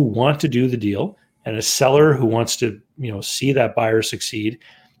 who want to do the deal, and a seller who wants to, see that buyer succeed.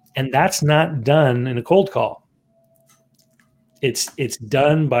 And that's not done in a cold call. It's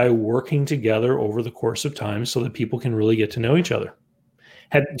done by working together over the course of time so that people can really get to know each other.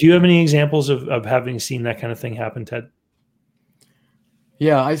 Do you have any examples of having seen that kind of thing happen, Ted?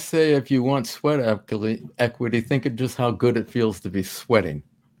 Yeah, I say if you want sweat equity, think of just how good it feels to be sweating.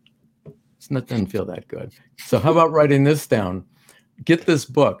 It doesn't feel that good. So how about writing this down? Get this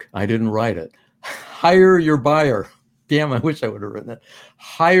book. I didn't write it. Hire Your Buyer. Damn, I wish I would have written it.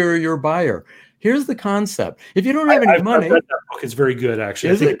 Hire Your Buyer. Here's the concept. If you don't have any money. I've read that book. It's very good,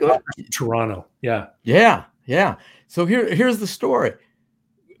 actually. Is it good? Toronto. Yeah. Yeah. So here's the story.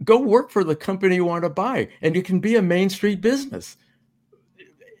 Go work for the company you want to buy, and you can be a Main Street business.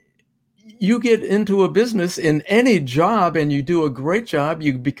 You get into a business in any job and you do a great job.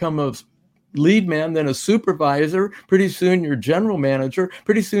 You become a lead man, then a supervisor. Pretty soon you're general manager.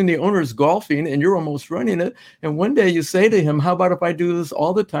 Pretty soon the owner's golfing and you're almost running it. And one day you say to him, how about if I do this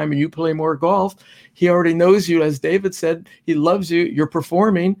all the time and you play more golf? He already knows you. As David said, he loves you. You're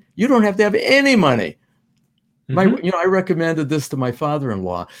performing. You don't have to have any money. Mm-hmm. I recommended this to my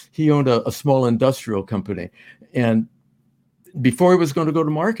father-in-law. He owned a small industrial company. And before he was going to go to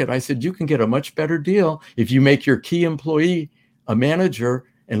market, I said, you can get a much better deal if you make your key employee a manager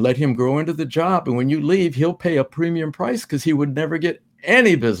and let him grow into the job. And when you leave, he'll pay a premium price because he would never get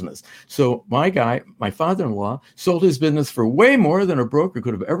any business. So my father-in-law, sold his business for way more than a broker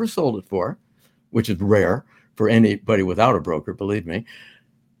could have ever sold it for, which is rare for anybody without a broker, believe me.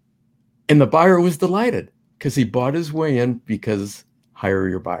 And the buyer was delighted because he bought his way in because hire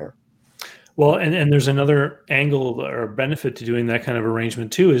your buyer. Well, and there's another angle or benefit to doing that kind of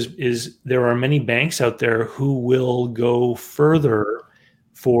arrangement too, is there are many banks out there who will go further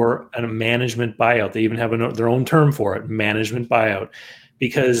for a management buyout. They even have their own term for it, management buyout,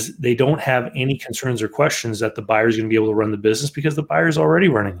 because they don't have any concerns or questions that the buyer is going to be able to run the business because the buyer is already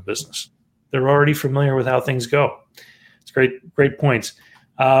running the business. They're already familiar with how things go. It's great points.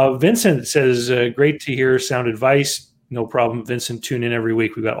 Vincent says, great to hear sound advice. No problem, Vincent. Tune in every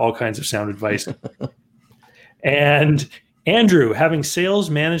week. We've got all kinds of sound advice. And Andrew, having sales,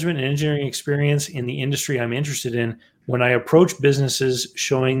 management, and engineering experience in the industry I'm interested in, when I approach businesses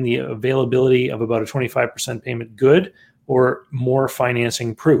showing the availability of about a 25% payment good or more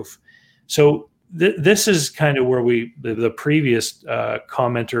financing proof. So this is kind of where the previous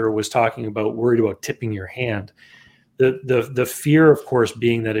commenter was talking about worried about tipping your hand. The fear, of course,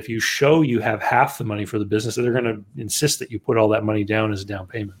 being that if you show you have half the money for the business, they're going to insist that you put all that money down as a down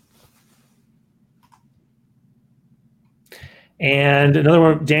payment. And another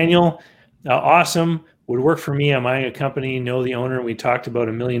one, Daniel, awesome. Would work for me. I'm buying a company, know the owner. We talked about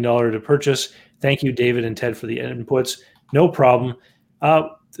 $1 million to purchase. Thank you, David and Ted, for the inputs. No problem.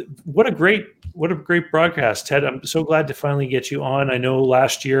 What a great broadcast, Ted. I'm so glad to finally get you on. I know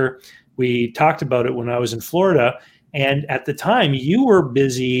last year we talked about it when I was in Florida. And at the time, you were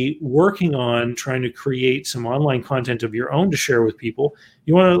busy working on trying to create some online content of your own to share with people.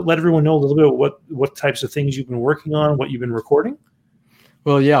 You want to let everyone know a little bit about what types of things you've been working on, what you've been recording?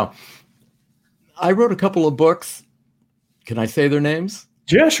 Well, yeah. I wrote a couple of books. Can I say their names?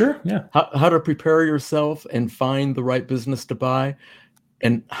 Yeah, sure. Yeah. How to prepare yourself and find the right business to buy,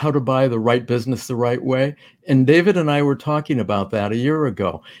 and how to buy the right business the right way. And David and I were talking about that a year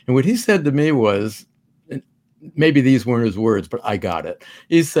ago. And what he said to me was, maybe these weren't his words, but I got it.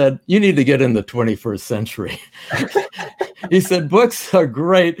 He said, you need to get in the 21st century. He said, books are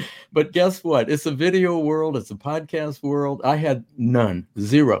great, but guess what? It's a video world. It's a podcast world. I had none,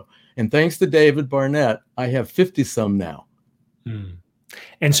 zero. And thanks to David Barnett, I have 50 some now.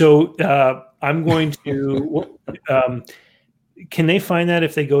 And so I'm going to, can they find that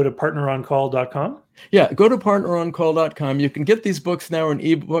if they go to partneroncall.com? Yeah, go to partneroncall.com. You can get these books now in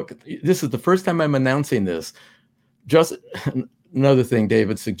ebook. This is the first time I'm announcing this. Just another thing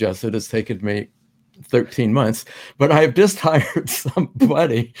David suggested, it's taken me 13 months, but I've just hired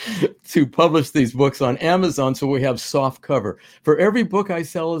somebody to publish these books on Amazon, so we have soft cover. For every book I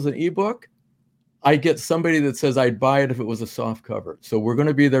sell as an ebook, I get somebody that says I'd buy it if it was a soft cover. So we're going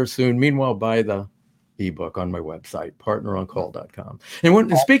to be there soon. Meanwhile, buy the ebook on my website, partneroncall.com.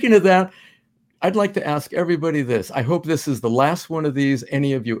 And speaking of that, I'd like to ask everybody this. I hope this is the last one of these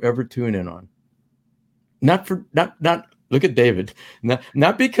any of you ever tune in on. Not look at David.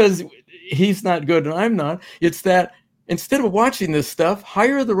 Not because he's not good and I'm not. It's that instead of watching this stuff,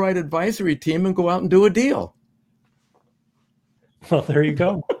 hire the right advisory team and go out and do a deal. Well, there you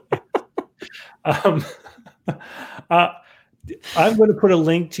go. I'm going to put a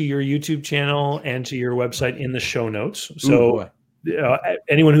link to your YouTube channel and to your website in the show notes. So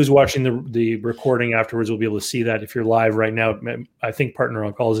anyone who's watching the recording afterwards will be able to see that. If you're live right now, I think Partner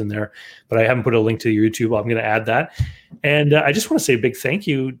on Call is in there, but I haven't put a link to your YouTube. I'm going to add that. And I just want to say a big thank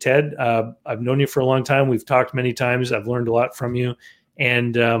you, Ted. I've known you for a long time. We've talked many times. I've learned a lot from you.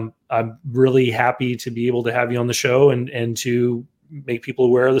 And I'm really happy to be able to have you on the show and to make people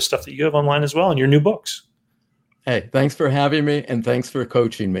aware of the stuff that you have online as well and your new books. Hey, thanks for having me and thanks for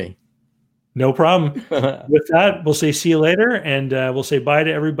coaching me. No problem. With that, we'll say see you later, and we'll say bye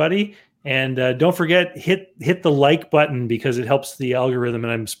to everybody. And don't forget, hit the like button because it helps the algorithm,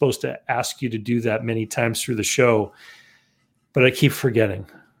 and I'm supposed to ask you to do that many times through the show, but I keep forgetting.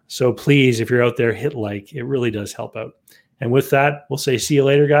 So please, if you're out there, hit like. It really does help out. And with that, we'll say see you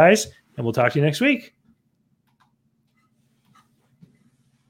later, guys, and we'll talk to you next week.